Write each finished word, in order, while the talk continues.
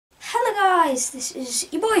guys, this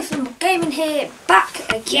is your boy Flynnbobs Gaming here,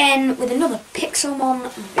 back again with another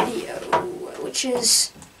Pixelmon video, which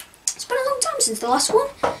is, it's been a long time since the last one,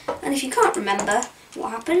 and if you can't remember what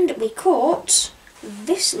happened, we caught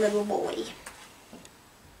this little boy,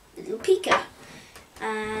 little Pika,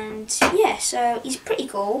 and yeah, so he's pretty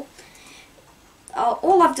cool.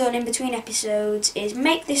 All I've done in between episodes is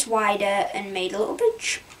make this wider and made a little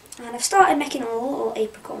bridge. And I've started making a little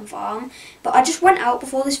apricorn farm, but I just went out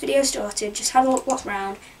before this video started, just had a look what's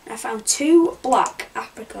round, and I found 2 black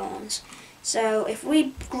apricorns. So if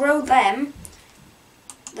we grow them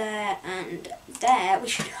there and there, we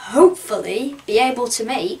should hopefully be able to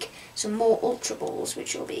make some more ultra balls,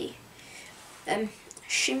 which will be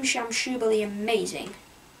shim sham shoobly amazing.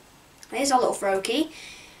 Here's our little Froakie.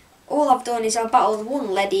 All I've done is I've battled one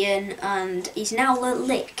Ledian and he's now a little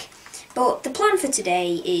lick. But the plan for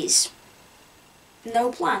today is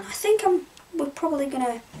no plan. I think we're probably going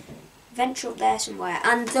to venture up there somewhere.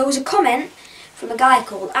 And there was a comment from a guy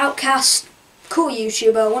called Outcast, cool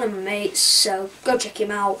YouTuber, one of my mates, so go check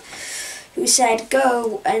him out, who said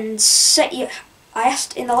go and set your... I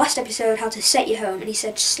asked in the last episode how to set your home, and he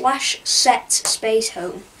said /set space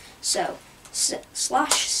home. So,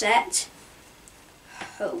 /set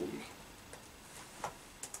home.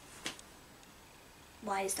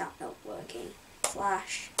 Why is that not working?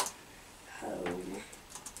 /home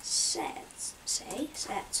set.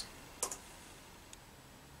 Set.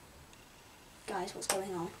 Guys, what's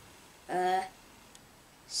going on?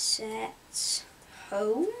 Set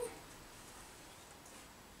home?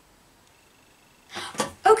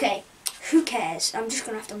 Okay, who cares? I'm just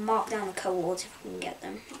going to have to mark down the coords if I can get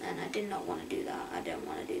them. And I did not want to do that. I don't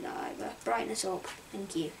want to do that either. Brightness up.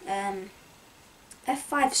 Thank you.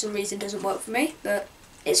 F5 for some reason doesn't work for me, but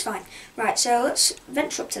it's fine. Right, so let's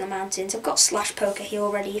venture up to the mountains. I've got /poker here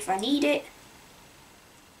already if I need it.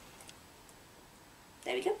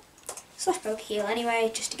 There we go. /poker heal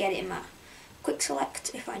anyway, just to get it in my quick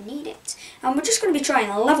select if I need it. And we're just going to be trying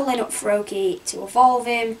leveling up Froakie to evolve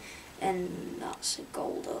him. And that's a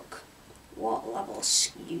Golduck. What level?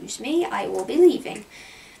 Excuse me, I will be leaving.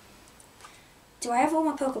 Do I have all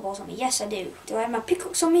my Pokeballs on me? Yes, I do. Do I have my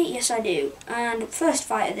pickups on me? Yes, I do. And first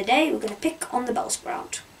fight of the day, we're going to pick on the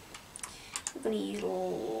Bellsprout. We're going to use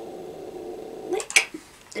Lick,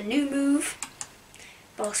 the new move.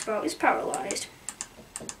 Bellsprout is paralysed.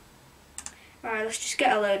 Right, let's just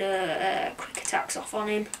get a load of quick attacks off on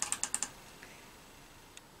him.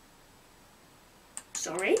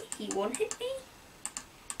 Sorry, he one-hit me?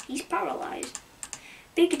 He's paralysed.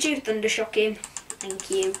 Pikachu Thundershock him. Thank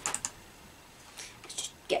you.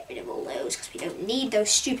 Get rid of all those because we don't need those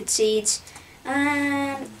stupid seeds.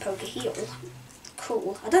 And Poker Heal.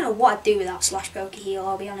 Cool. I don't know what I'd do with that /Poker Heal,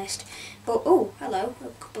 I'll be honest. But oh, hello, a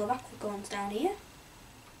couple of apricorns down here.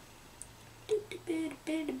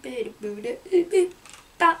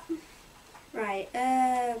 Right,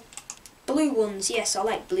 blue ones. Yes, I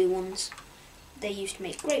like blue ones. They used to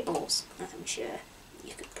make great balls, as I'm sure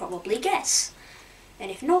you could probably guess. And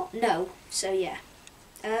if not, no. So yeah.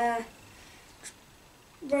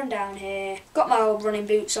 Run down here, got my old running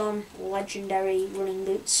boots on, legendary running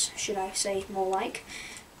boots, should I say more like,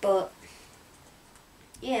 but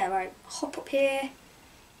yeah, right, hop up here,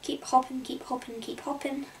 keep hopping,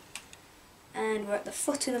 and we're at the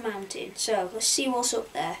foot of the mountain, so let's see what's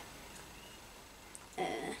up there.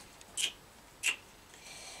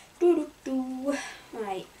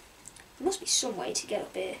 Right, there must be some way to get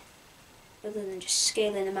up here, other than just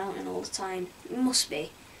scaling the mountain all the time, it must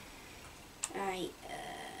be. Right,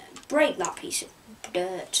 break that piece of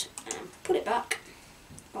dirt and put it back.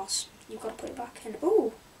 Boss, you've got to put it back. And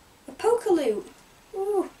ooh, a Pokeloot.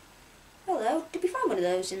 Ooh, hello. Did we find one of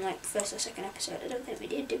those in like the first or second episode? I don't think we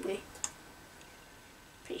did we?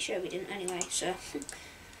 Pretty sure we didn't anyway. So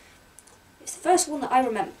it's the first one that I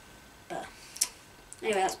remember.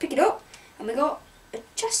 Anyway, let's pick it up, and we got a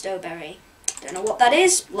Chesto Berry. Don't know what that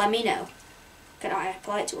is. Let me know. Can I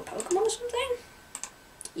apply it to a Pokemon or something?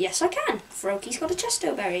 Yes, I can. Froakie's got a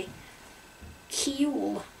Chesto Berry.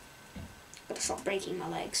 Cool. Gotta stop breaking my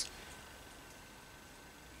legs.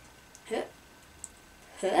 There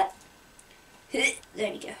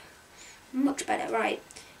we go. Much better. Right.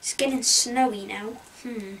 It's getting snowy now.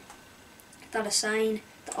 Is that a sign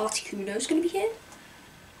that Articuno's going to be here?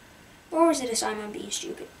 Or is it a sign I'm being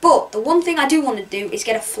stupid? But the one thing I do want to do is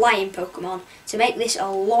get a flying Pokemon to make this a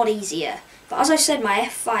lot easier. But as I said, my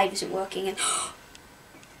F5 isn't working and... Oh,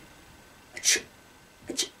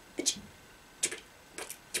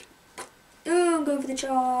 I'm going for the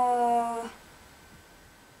char.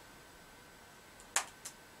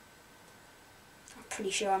 I'm pretty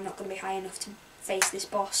sure I'm not going to be high enough to face this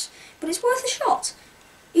boss, but it's worth a shot.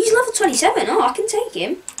 He's level 27. Oh, I can take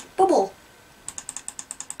him. Bubble.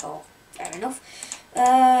 Oh, fair enough.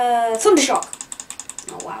 Thundershock.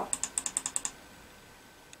 Oh, wow.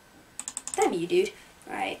 Damn you, dude.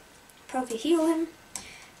 Right. Poke heal him.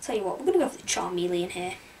 Tell you what, we're going to go for the Charmeleon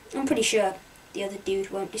here. I'm pretty sure the other dude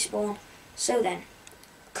won't despawn. So then,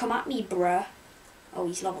 come at me, bruh. Oh,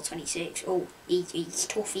 he's level 26. Oh, he's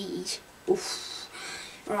tough, oof.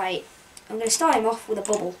 Right. I'm going to start him off with a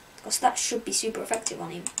bubble, because that should be super effective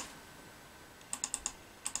on him.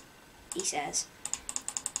 He says.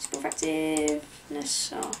 Super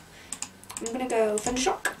effectiveness. Oh. I'm going to go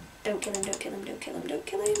Thundershock. Don't kill him, don't kill him, don't kill him, don't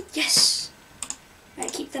kill him. Yes!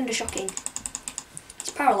 Right, keep Thundershocking.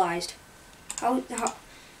 He's paralysed. How?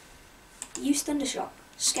 Use Thundershock.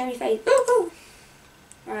 Scary face. Ooh.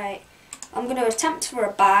 Right. I'm going to attempt for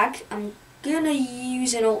a bag. I'm going to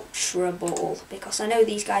use an Ultra Ball, because I know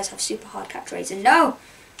these guys have super hard catch rates. And no!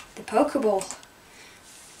 The Pokeball.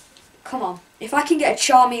 Come on. If I can get a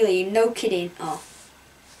Charmeleon, no kidding. Oh.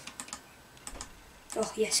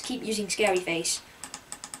 Oh, yes, keep using Scary Face.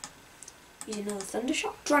 Use another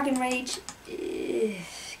Thundershock. Dragon Rage.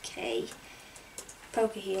 Okay.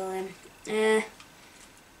 Poke heal him.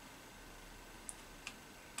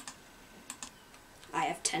 I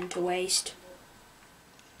have 10 to waste.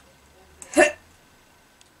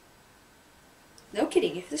 No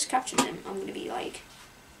kidding, if this catches him, I'm going to be like...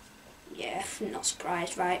 Yeah, not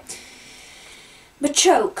surprised, right.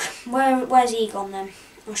 Machoke. Where's he gone then?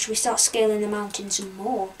 Or should we start scaling the mountain some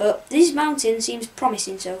more? But this mountain seems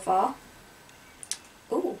promising so far.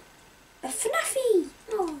 Ooh, a Fnaffy!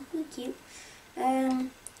 Oh, thank you.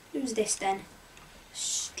 Who's this then?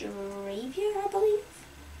 Stravia, I believe?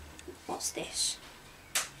 What's this?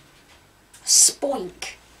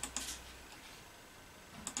 Spoink.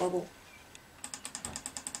 Bubble.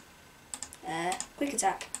 Quick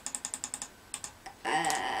attack.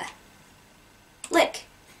 Lick.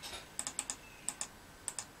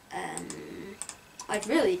 I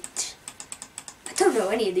don't know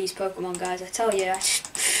any of these Pokemon, guys, I tell you.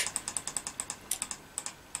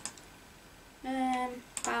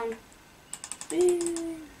 Found.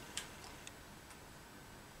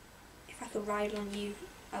 If I could ride on you,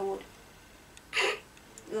 I would.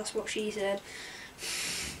 That's what she said.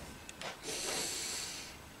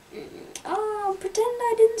 Oh, pretend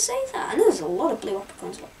I didn't say that. And there's a lot of blue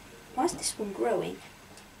Opicons. Why is this one growing?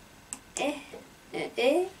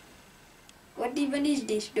 What even is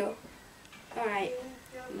this though? Alright,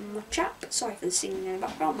 my chap. Sorry for the singing in the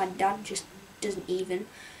background. My dad just doesn't even.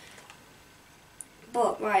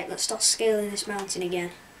 But right, let's start scaling this mountain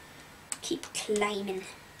again. Keep climbing.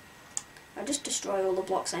 I'll just destroy all the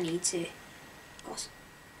blocks I need to. Of course,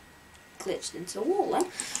 glitched into the wall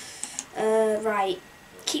then. Right,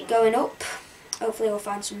 keep going up. Hopefully I'll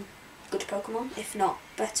find some good Pokemon. If not,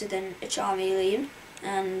 better than a Charmeleon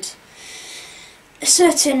and a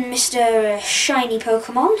certain Mr. Shiny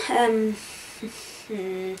Pokemon.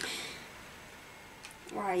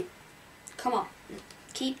 Right, come on,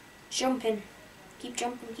 keep jumping. Keep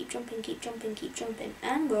jumping, keep jumping, keep jumping, keep jumping.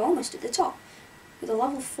 And we're almost at the top with a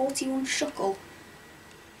level 41 Shuckle.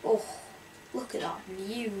 Oh, look at that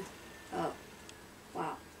view. Oh,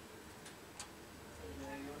 wow.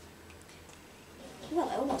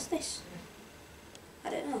 Hello, what's this?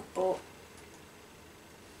 I don't know, but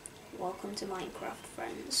welcome to Minecraft,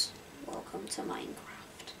 friends. Welcome to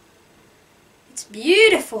Minecraft. It's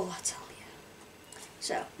beautiful, I tell you.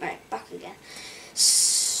 So, right, back again.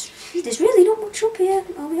 There's really not much up here,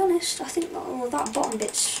 I'll be honest. I think all of that bottom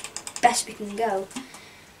bit's best we can go.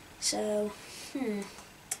 So,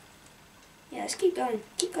 yeah, let's keep going,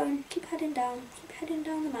 keep heading down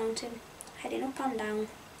the mountain, heading up and down.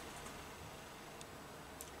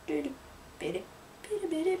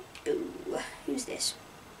 Who's this?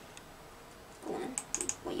 Go on then,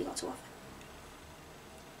 what you got to offer?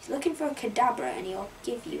 He's looking for a Kadabra and he'll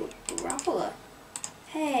give you a Graveler.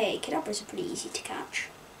 Hey, Kadabras are pretty easy to catch.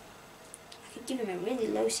 I could give him a really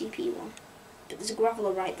low CP one, but there's a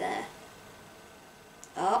Graveler right there.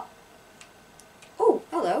 Oh,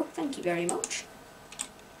 hello, thank you very much.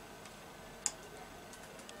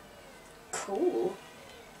 Cool.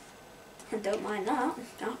 I don't mind that.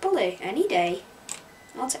 Happily, any day.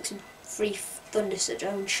 I'll take some free Thunder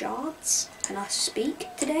Stone shards. Can I speak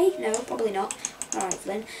today? No, probably not. Alright,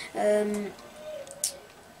 Flynn.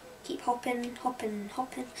 Keep hopping.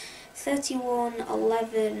 31,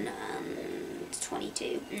 11, and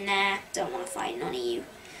 22. Nah, don't want to fight none of you.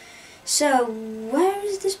 So, where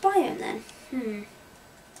is this biome then?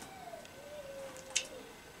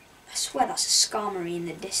 I swear that's a Skarmory in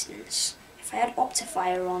the distance. If If I had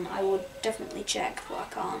Optifier on, I would definitely check, but I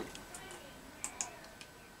can't.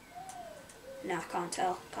 No, I can't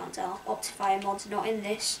tell. Can't tell. Optifier mod's not in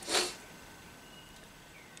this.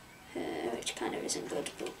 Which kind of isn't good,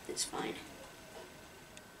 but it's fine.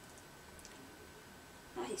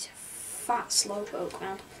 Oh, he's a fat slowpoke,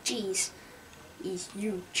 man. Jeez. He's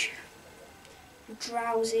huge.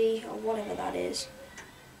 Drowsy, or whatever that is.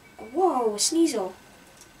 Whoa, a Sneasel.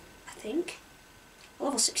 I think.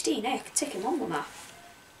 Level 16, hey, I can take him on with that.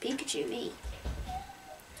 Pikachu, me.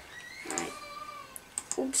 Right.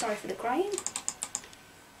 Oops, sorry for the crying.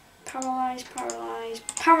 Paralyze, paralyze,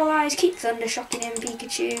 paralyze. Keep Thunder Shocking him,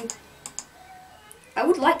 Pikachu. I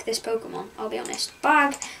would like this Pokemon, I'll be honest.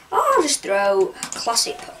 Bag. Oh, I'll just throw a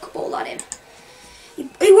classic Pokeball at him.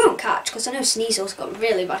 He won't catch, because I know Sneasel's got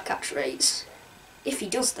really bad catch rates. If he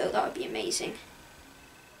does, though, that would be amazing.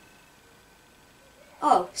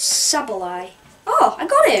 Oh, Sableye. Oh, I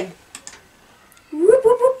got him! Whoop,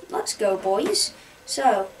 whoop, whoop. Let's go, boys.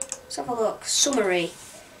 So, let's have a look. Summary.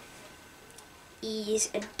 He's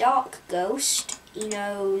a dark ghost. He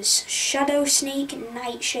knows Shadow Sneak,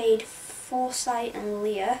 Nightshade, Foresight, and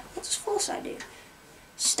Leer. What does Foresight do?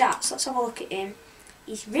 Stats. Let's have a look at him.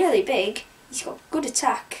 He's really big. He's got good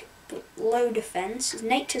attack, but low defense. His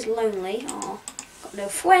nature's lonely. Oh, got no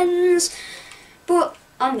friends. But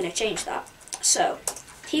I'm going to change that. So,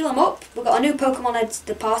 heal him up. We've got a new Pokemon added to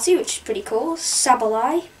the party, which is pretty cool.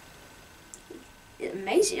 Sableye.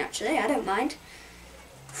 Amazing, actually. I don't mind.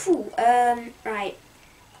 Whew, right.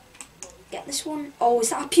 Get this one. Oh,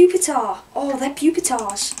 is that a Pupitar? Oh, they're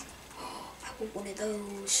Pupitars. Oh, I want one of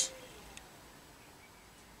those.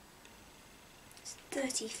 It's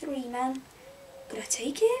 33, man. Could I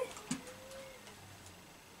take it?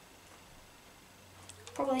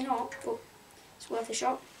 Probably not, but it's worth a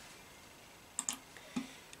shot.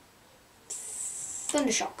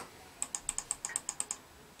 Thundershock.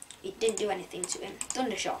 It didn't do anything to him.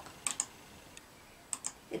 Thundershock.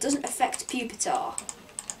 It doesn't affect Pupitar.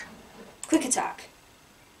 Quick attack.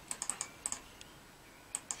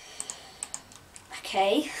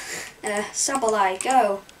 Okay. Sableye,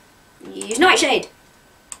 go. Use Nightshade.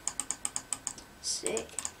 Sick.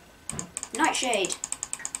 Nightshade.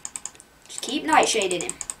 Just keep Nightshading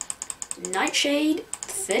him. Nightshade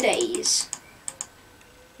for days.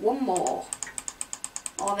 One more.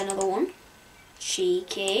 I'll have another one.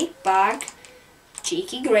 Cheeky bag.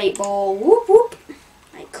 Cheeky Great Ball. Whoop whoop.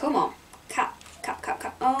 Right, come on. Cap.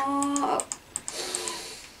 Oh.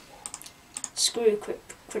 Screw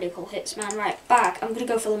critical hits, man. Right, bag. I'm gonna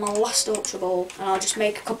go for my last Ultra Ball, and I'll just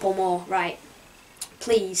make a couple more. Right.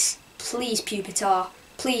 Please. Please, Pupitar.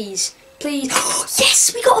 Please. Please.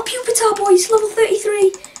 Yes! We got a Pupitar, boys! Level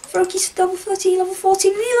 33. Froakies level 13, level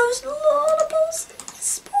 14. Milo's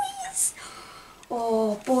Lullables. Boys.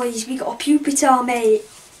 Oh, boys, we got a Pupitar, mate.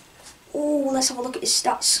 Oh, let's have a look at his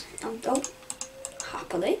stats. Oh,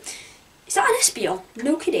 happily. Is that an Espeon?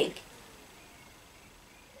 No kidding.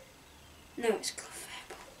 No, it's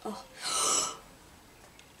Clefairy. Oh.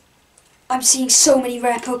 I'm seeing so many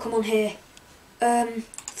rare Pokemon here.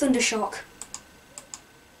 Thundershock.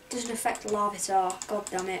 Doesn't affect Larvitar. God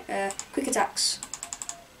damn it. Quick attacks.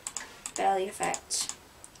 Barely affects.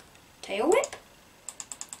 Tail Whip.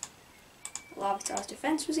 Larvitar's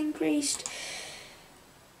defense was increased.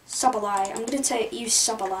 Sableye. I'm going to use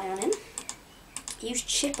Sableye on him. Use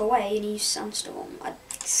Chip Away and use Sandstorm. I'm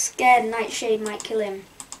scared Nightshade might kill him.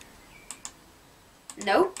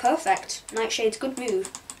 No, perfect. Nightshade's good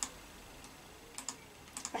move.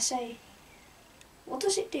 I say, what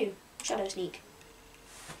does it do? Shadow Sneak.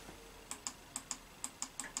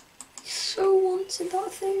 So wanted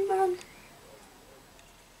that thing, man.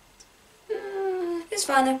 It's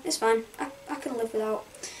fine though, it's fine. I can live without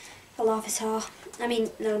a Larvitar. I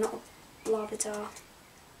mean, no, not a Larvitar.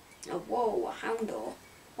 Oh, whoa, a Houndour.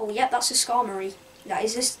 Oh, yeah, that's a Skarmory. That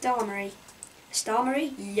is a Starmie. A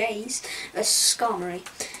Starmie? Yes. A Skarmory.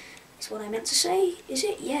 Is what I meant to say. Is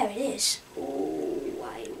it? Yeah, it is. Oh,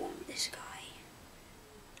 I want this guy.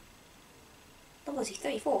 Level is he?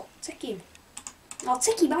 34. Take him. I'll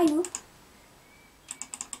take him, I will.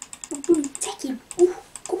 Take him. Ooh,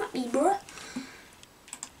 come at me, bruh.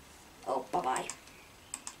 Oh, bye-bye.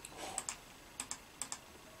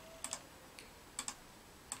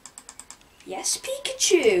 Yes,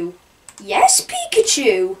 Pikachu. Yes,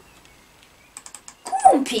 Pikachu. Come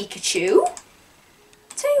on, Pikachu.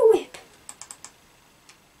 Tail Whip.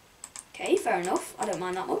 Okay, fair enough. I don't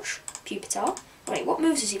mind that much. Pupitar. Wait, what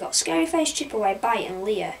moves has he got? Scary Face, Chip Away, Bite, and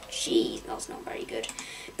Leer. Jeez, that's not very good.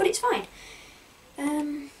 But it's fine.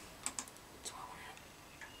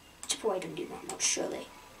 Chip Away doesn't do that much, surely.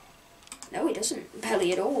 No, he doesn't.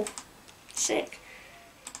 Barely at all. Sick.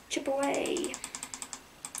 Chip away.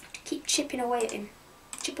 Keep chipping away at him.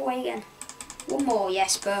 Chip away again. One more.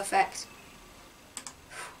 Yes, perfect.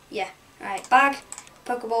 Yeah. Right. Bag.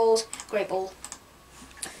 Pokeballs. Great ball.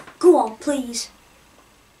 Go on, please.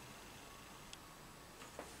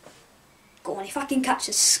 Go on, if I can catch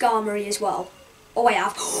a Skarmory as well. Oh, I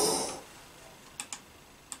have.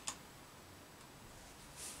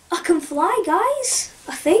 I can fly, guys.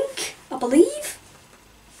 I think. I believe.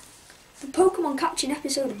 The Pokemon catching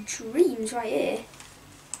episode of Dreams right here.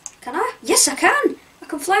 Can I? Yes, I can. I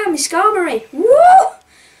can fly on my Skarmory. Woo!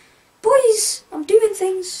 Boys, I'm doing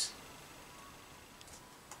things.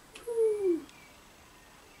 Woo.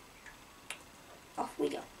 Off we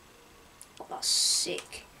go. Oh, that's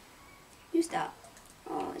sick. Who's that?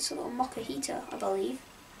 Oh, it's a little Mockahita, I believe.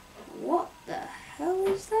 What the hell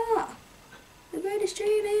is that? The greatest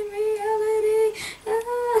dream in reality.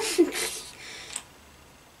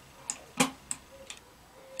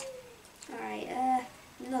 Alright,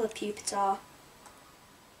 another Pupitar.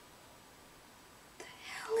 The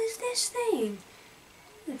hell is this thing?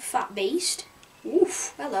 A fat beast.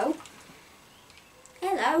 Oof, hello.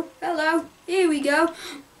 Hello, hello. Here we go.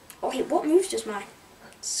 Oh, wait, what moves does my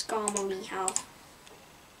Skarmory have?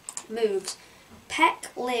 Moves.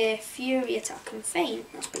 Peck, Leer, Fury Attack and Feint.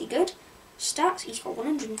 That's pretty good. Stats, he's got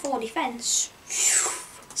 104 defense.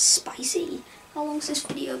 Spicy. How long's this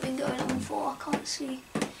video been going on for? I can't see.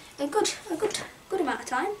 A good amount of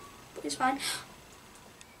time, but it's fine.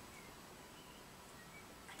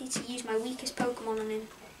 I need to use my weakest Pokemon on him.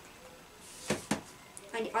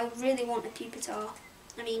 I really want a Pupitar.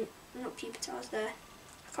 I mean, not Pupitars there.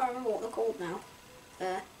 I can't remember what they're called now.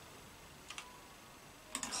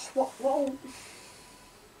 What?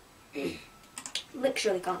 Lick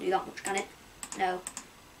surely can't do that much, can it? No.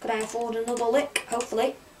 Could I afford another lick?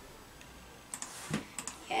 Hopefully.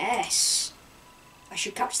 Yes. I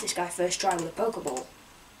should catch this guy first try with a Pokeball.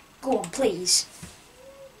 Go on, please.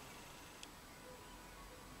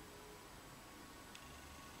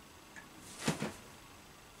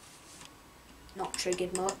 Not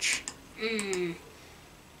triggered much.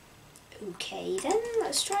 Okay then,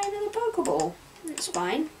 let's try another Pokeball. That's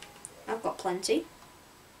fine. I've got plenty.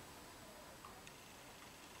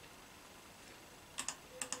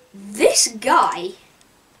 This guy.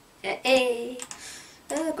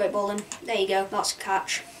 Great ball then. There you go. That's a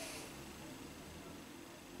catch.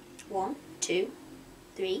 1, 2,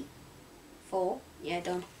 3, 4. Yeah,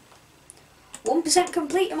 done. 1%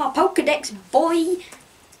 complete on my Pokedex, boy.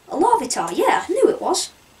 A Larvitar. Yeah, I knew it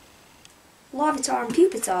was. Larvitar and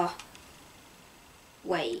Pupitar.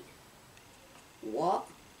 Wait. What?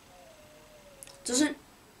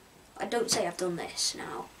 I don't say I've done this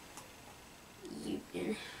now.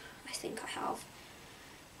 I think I have.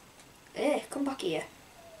 Come back here.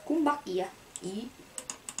 Come back here.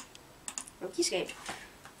 Rocky escaped.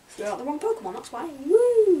 Threw out the wrong Pokemon, that's why.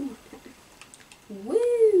 Woo!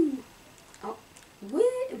 Woo! Oh,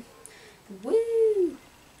 woo! Woo!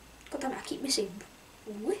 God damn it, I keep missing.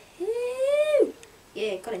 Woohoo!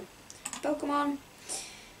 Yeah, got him. Pokemon.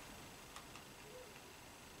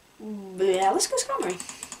 Yeah, let's go Skarmory.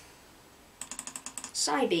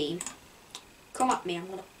 Psybeam. Come at me, I'm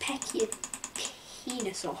gonna peck your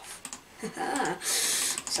penis off.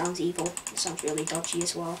 Sounds evil. It sounds really dodgy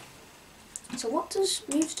as well. So what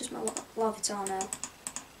moves does my Larvitar know?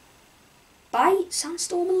 Bite,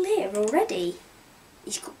 Sandstorm and Leer already.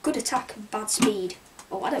 He's got good attack and bad speed.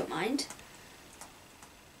 Oh, I don't mind.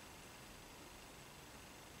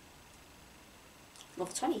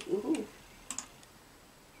 Level 20, ooh.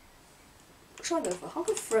 What shall I go for? I'll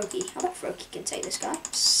go Froakie. I bet Froakie can take this guy.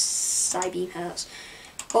 Psybeam hurts.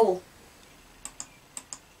 Bubble.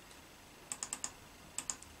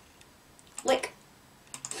 Lick.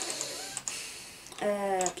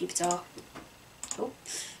 Pupitar. Oh.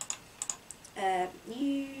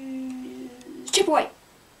 Use chip away.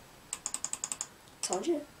 Told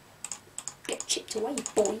you. Get chipped away,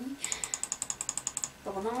 boy.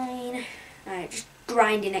 Level 9. Alright, just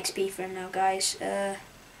grinding XP for him now, guys.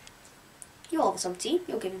 You'll level 17.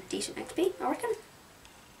 You'll give him decent XP, I reckon.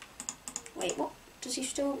 Wait, what? Does he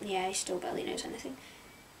still? Yeah, he still barely knows anything.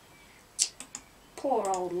 Poor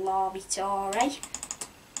old Larvitar, eh?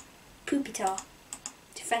 Pupitar.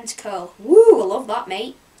 Defense curl. Woo, I love that,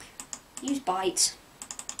 mate. Use bite.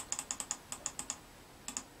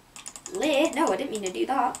 Leer? No, I didn't mean to do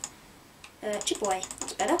that. Chip away.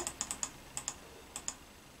 That's better.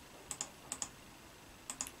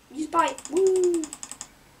 Use bite. Woo!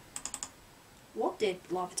 What did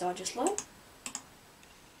Larvitar just learn?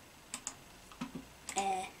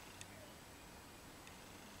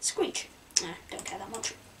 Screech. Nah, don't care that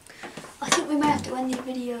much. I end the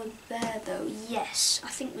video there though. Yes, I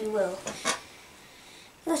think we will.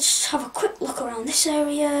 Let's have a quick look around this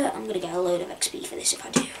area. I'm going to get a load of XP for this if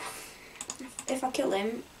I do. If I kill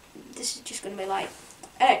him, this is just going to be like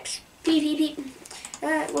XP.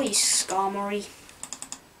 We'll use Skarmory.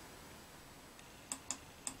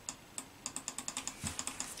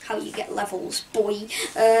 How you get levels, boy.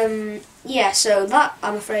 Yeah, so that,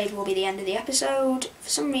 I'm afraid, will be the end of the episode. For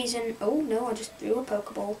some reason, oh no, I just threw a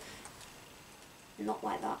Pokeball. Not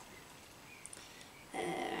like that.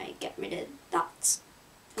 Right, get rid of that.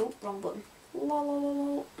 Oh, wrong button.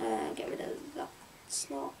 Get rid of that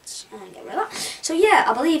slot and get rid of that. So yeah,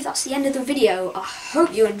 I believe that's the end of the video. I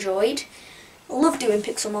hope you enjoyed. I love doing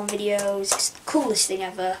Pixelmon videos. It's the coolest thing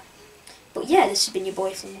ever. But yeah, this has been your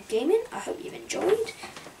boy Flynnbobs Gaming. I hope you've enjoyed.